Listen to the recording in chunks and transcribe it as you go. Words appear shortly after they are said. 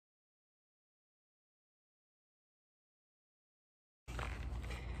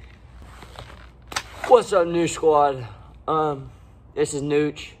What's up, new squad? This is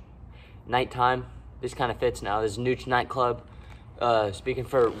Nooch. Nighttime. This kind of fits now. This is Nooch nightclub. Speaking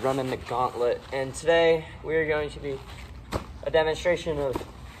for running the Gauntlet, and today we are going to be a demonstration of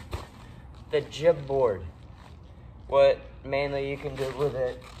the jib board. What mainly you can do with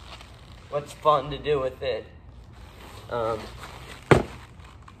it. What's fun to do with it. I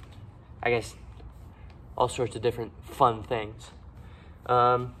guess all sorts of different fun things.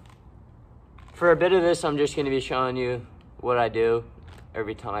 For a bit of this, I'm just going to be showing you what I do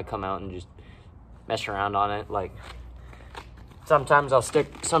every time I come out and just mess around on it. Like, sometimes I'll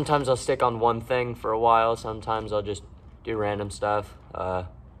stick on one thing for a while. Sometimes I'll just do random stuff. And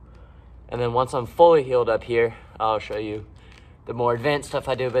then once I'm fully healed up here, I'll show you the more advanced stuff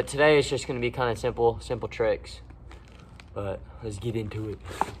I do. But today it's just going to be kind of simple tricks. But let's get into it.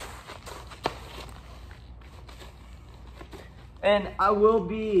 And I will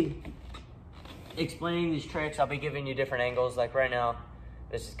be explaining these tricks. I'll be giving you different angles. Like right now,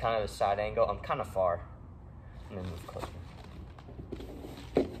 this is kind of a side angle. I'm kind of far. I'm gonna move closer.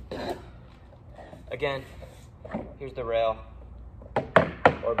 Again, here's the rail,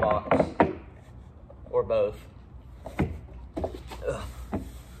 or box, or both. Ugh.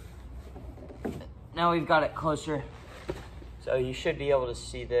 Now we've got it closer, so you should be able to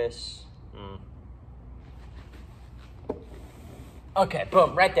see this. Okay,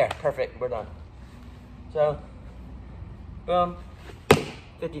 boom, right there. Perfect, we're done. So, boom,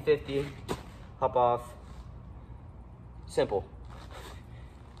 50-50, hop off, simple.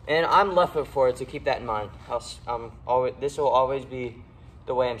 And I'm left foot forward, so keep that in mind. This will always be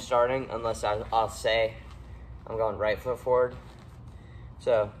the way I'm starting, unless I'll say I'm going right foot forward.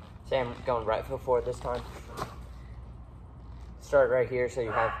 So, say I'm going right foot forward this time. Start right here so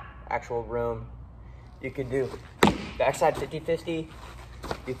you have actual room. You could do backside 50-50.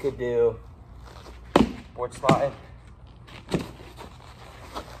 You could do board slide.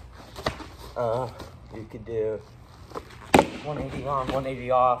 You could do 180 on,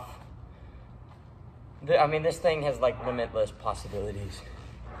 180 off. I mean, this thing has like limitless possibilities.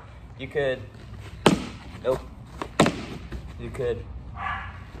 You could, nope. You could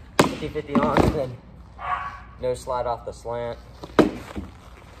 50-50 on and then no slide off the slant.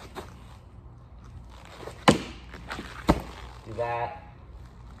 Do that.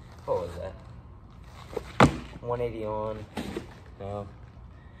 What was that? 180 on. No. I'm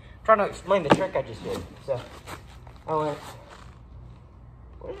trying to explain the trick I just did. So I went,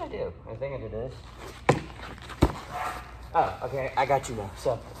 what did I do? I think I did this. Oh, okay, I got you now.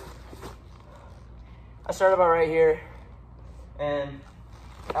 So I started about right here, and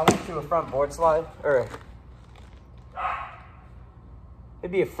I went to a front board slide, or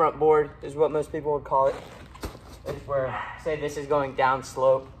it'd be a front board is what most people would call it. It's where, say this is going down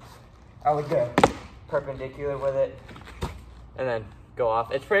slope, I would go perpendicular with it and then go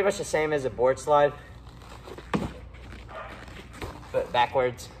off. It's pretty much the same as a board slide, but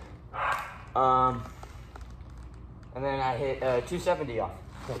backwards. And then I hit 270 off.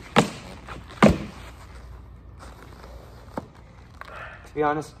 To be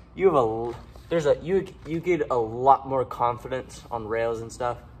honest, you have you get a lot more confidence on rails and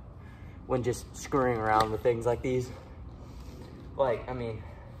stuff when just screwing around with things like these. Like, I mean,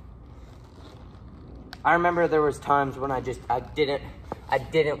 I remember there was times when I didn't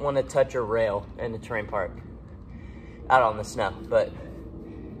want to touch a rail in the terrain park out on the snow, but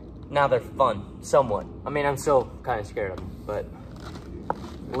now they're fun, somewhat. I mean, I'm still kind of scared of them, but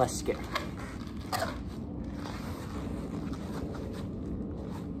less scared.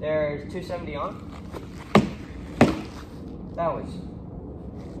 There's 270 on. That was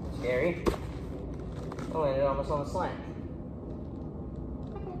scary. I landed almost on the slant.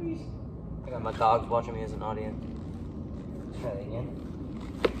 I got my dogs watching me as an audience. Let's try that again.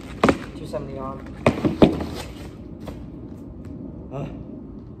 270 on.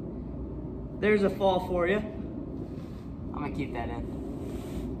 There's a fall for you. I'm gonna keep that in.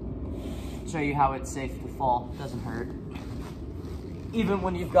 Show you how it's safe to fall. Doesn't hurt. Even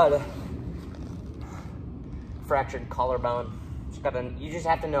when you've got a fractured collarbone. You just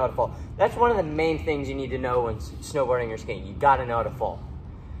have to know how to fall. That's one of the main things you need to know when snowboarding or skating. You gotta know how to fall.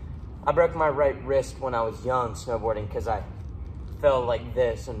 I broke my right wrist when I was young snowboarding because I fell like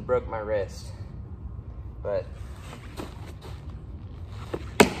this and broke my wrist. But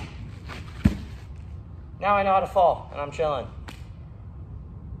now I know how to fall and I'm chilling.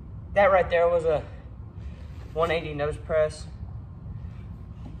 That right there was a 180 nose press.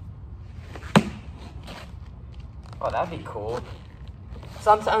 Oh, that'd be cool.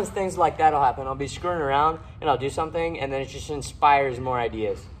 Sometimes things like that'll happen. I'll be screwing around and I'll do something and then it just inspires more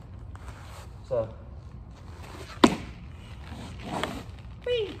ideas. So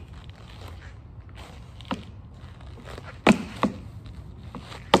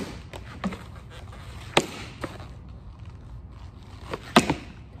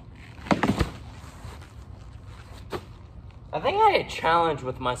think I had a challenge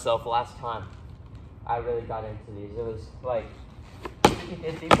with myself last time I really got into these. It was like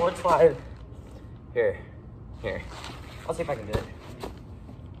 50 board slide. Here. I'll see if I can do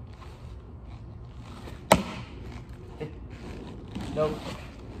it. Nope.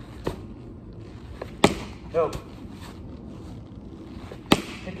 Nope.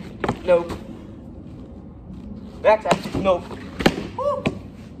 Nope. Backside. Nope. Woo.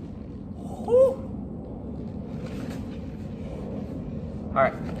 Woo. All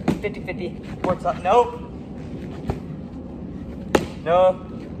right. 50-50. Board slide. Nope. No.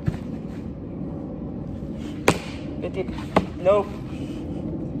 50. Nope.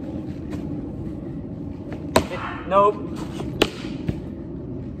 50, nope.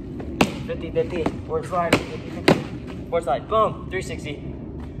 50-50. Board slide. 50-50. Board slide. Boom. 360.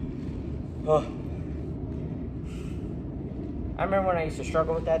 Oh. I remember when I used to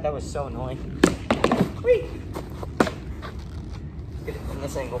struggle with that. That was so annoying. Whee! Get it from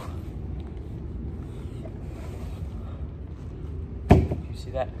this angle. You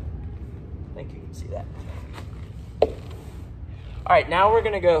see that? I think you can see that. All right, now we're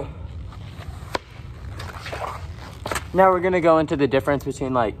gonna go into the difference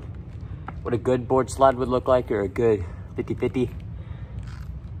between like what a good board slide would look like or a good 50-50.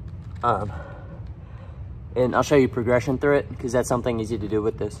 And I'll show you progression through it because that's something easy to do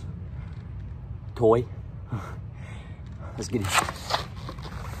with this toy. Let's get it.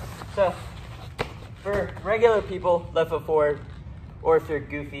 So for regular people, left foot forward, or if you're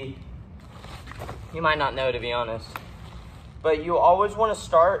goofy, you might not know, to be honest. But you always want to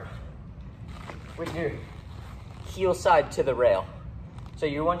start with your heel side to the rail. So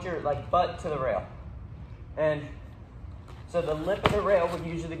you want your like butt to the rail. And so the lip of the rail would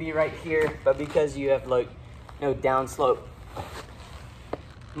usually be right here, but because you have like no downslope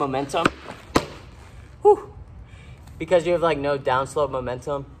momentum, because you have like no downslope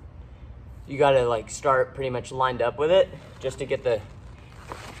momentum, you gotta like start pretty much lined up with it just to get the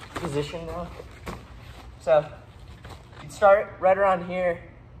position now. So you'd start right around here,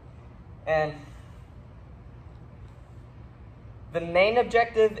 and the main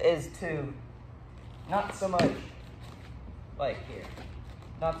objective is to not so much like here,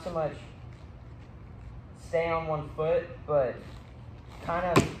 not so much stay on one foot, but kind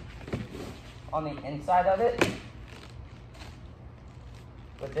of on the inside of it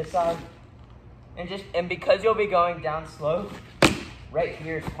with this side, and because you'll be going down slope, right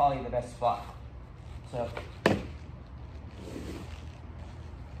here is probably the best spot. So,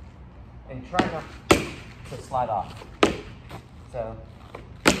 and try not to slide off. So,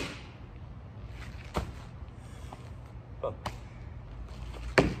 boom.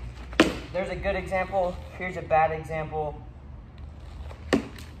 There's a good example. Here's a bad example.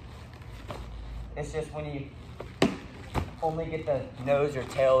 It's just when you only get the nose or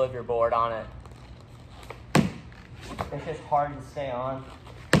tail of your board on it. It's just hard to stay on.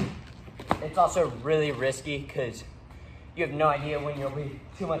 It's also really risky because you have no idea when you'll be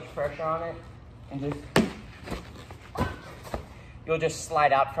too much pressure on it, and you'll just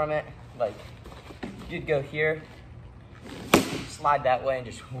slide out from it. Like you'd go here, slide that way, and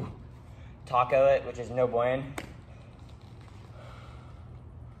just taco it, which is no bueno.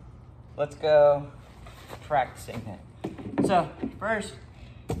 Let's go practicing it. So first,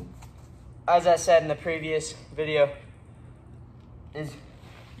 as I said in the previous video, is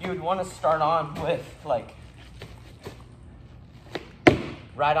you would want to start on with like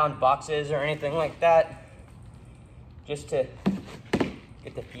right on boxes or anything like that, just to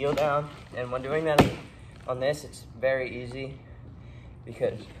get the feel down. And when doing that on this, it's very easy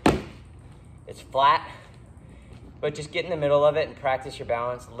because it's flat, but just get in the middle of it and practice your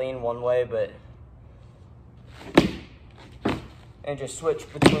balance. Lean one way, and just switch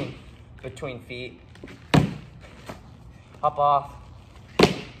between feet. Hop off,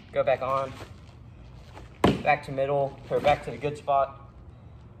 go back on, back to middle, or back to the good spot,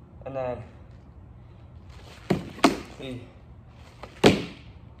 and then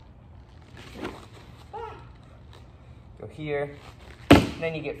go here, and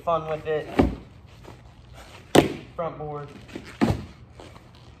then you get fun with it. Front board.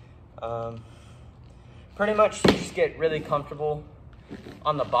 Pretty much you just get really comfortable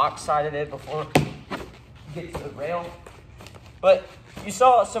on the box side of it before you get to the rail. But you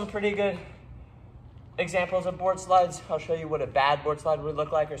saw some pretty good examples of board slides. I'll show you what a bad board slide would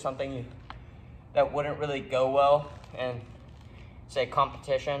look like, or something that wouldn't really go well in, say,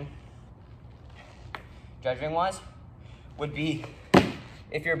 competition, judging wise, would be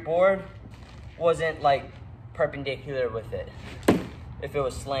if your board wasn't like perpendicular with it, if it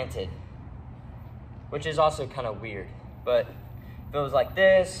was slanted, which is also kind of weird. But if it was like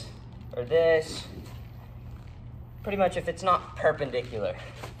this or this, pretty much if it's not perpendicular.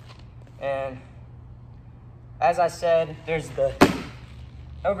 And as I said, there's the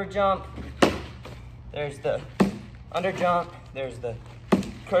over jump, there's the under jump, there's the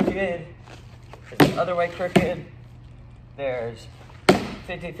crooked, there's the other way crooked, there's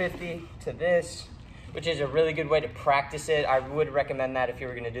 50-50 to this, which is a really good way to practice it. I would recommend that if you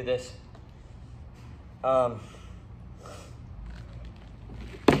were gonna do this.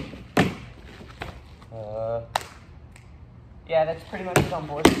 Yeah, that's pretty much it on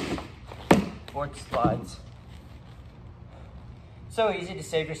board slides. So easy to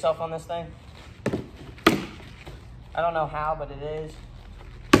save yourself on this thing. I don't know how, but it is.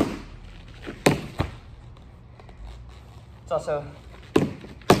 It's also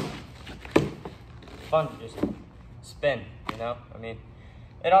fun to just spin, you know? I mean,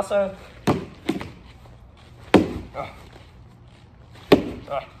 it also,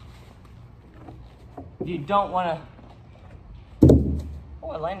 if you don't want to, oh,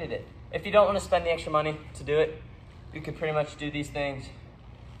 I landed it. If you don't want to spend the extra money to do it, you could pretty much do these things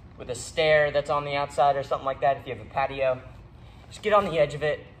with a stair that's on the outside or something like that if you have a patio. Just get on the edge of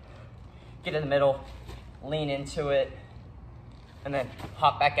it, get in the middle, lean into it, and then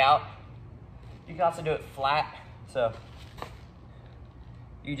hop back out. You can also do it flat, so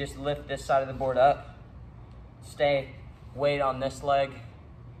you just lift this side of the board up, stay weight on this leg,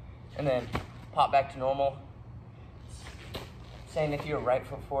 and then pop back to normal. Same if you're right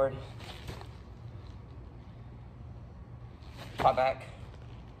foot forward. Pop back.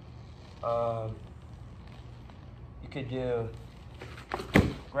 You could do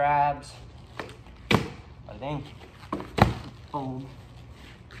grabs. I think. Boom.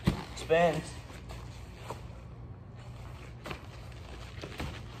 Spins.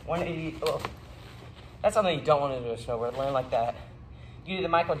 180. Oh. That's something you don't want to do a snowboard. Land like that. You do the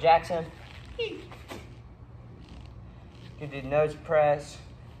Michael Jackson. You do nose press,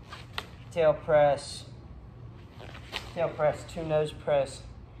 tail press, to nose press.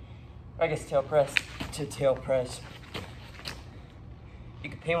 Or I guess tail press to tail press. You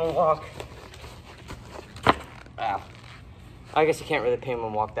can penguin walk. Wow. I guess you can't really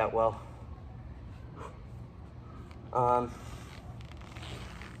penguin walk that well.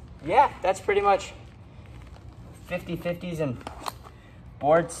 Yeah, that's pretty much 50-50s and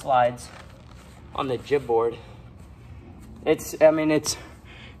board slides on the jib board. I mean, it's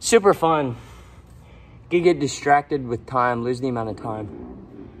super fun. You can get distracted with time, lose the amount of time.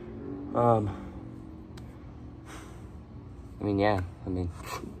 I mean, yeah,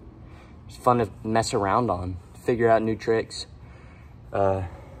 it's fun to mess around on, figure out new tricks,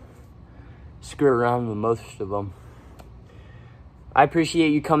 screw around with most of them. I appreciate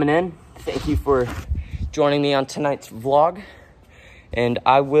you coming in. Thank you for joining me on tonight's vlog, and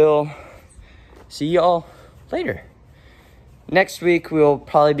I will see y'all later. Next week, we'll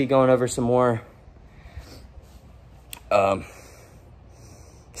probably be going over some more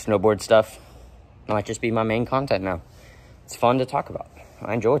snowboard stuff. Might just be my main content now. It's fun to talk about.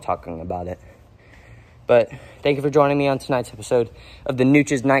 I enjoy talking about it. But thank you for joining me on tonight's episode of the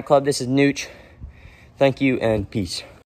Nooch's Nightclub. This is Nooch. Thank you and peace.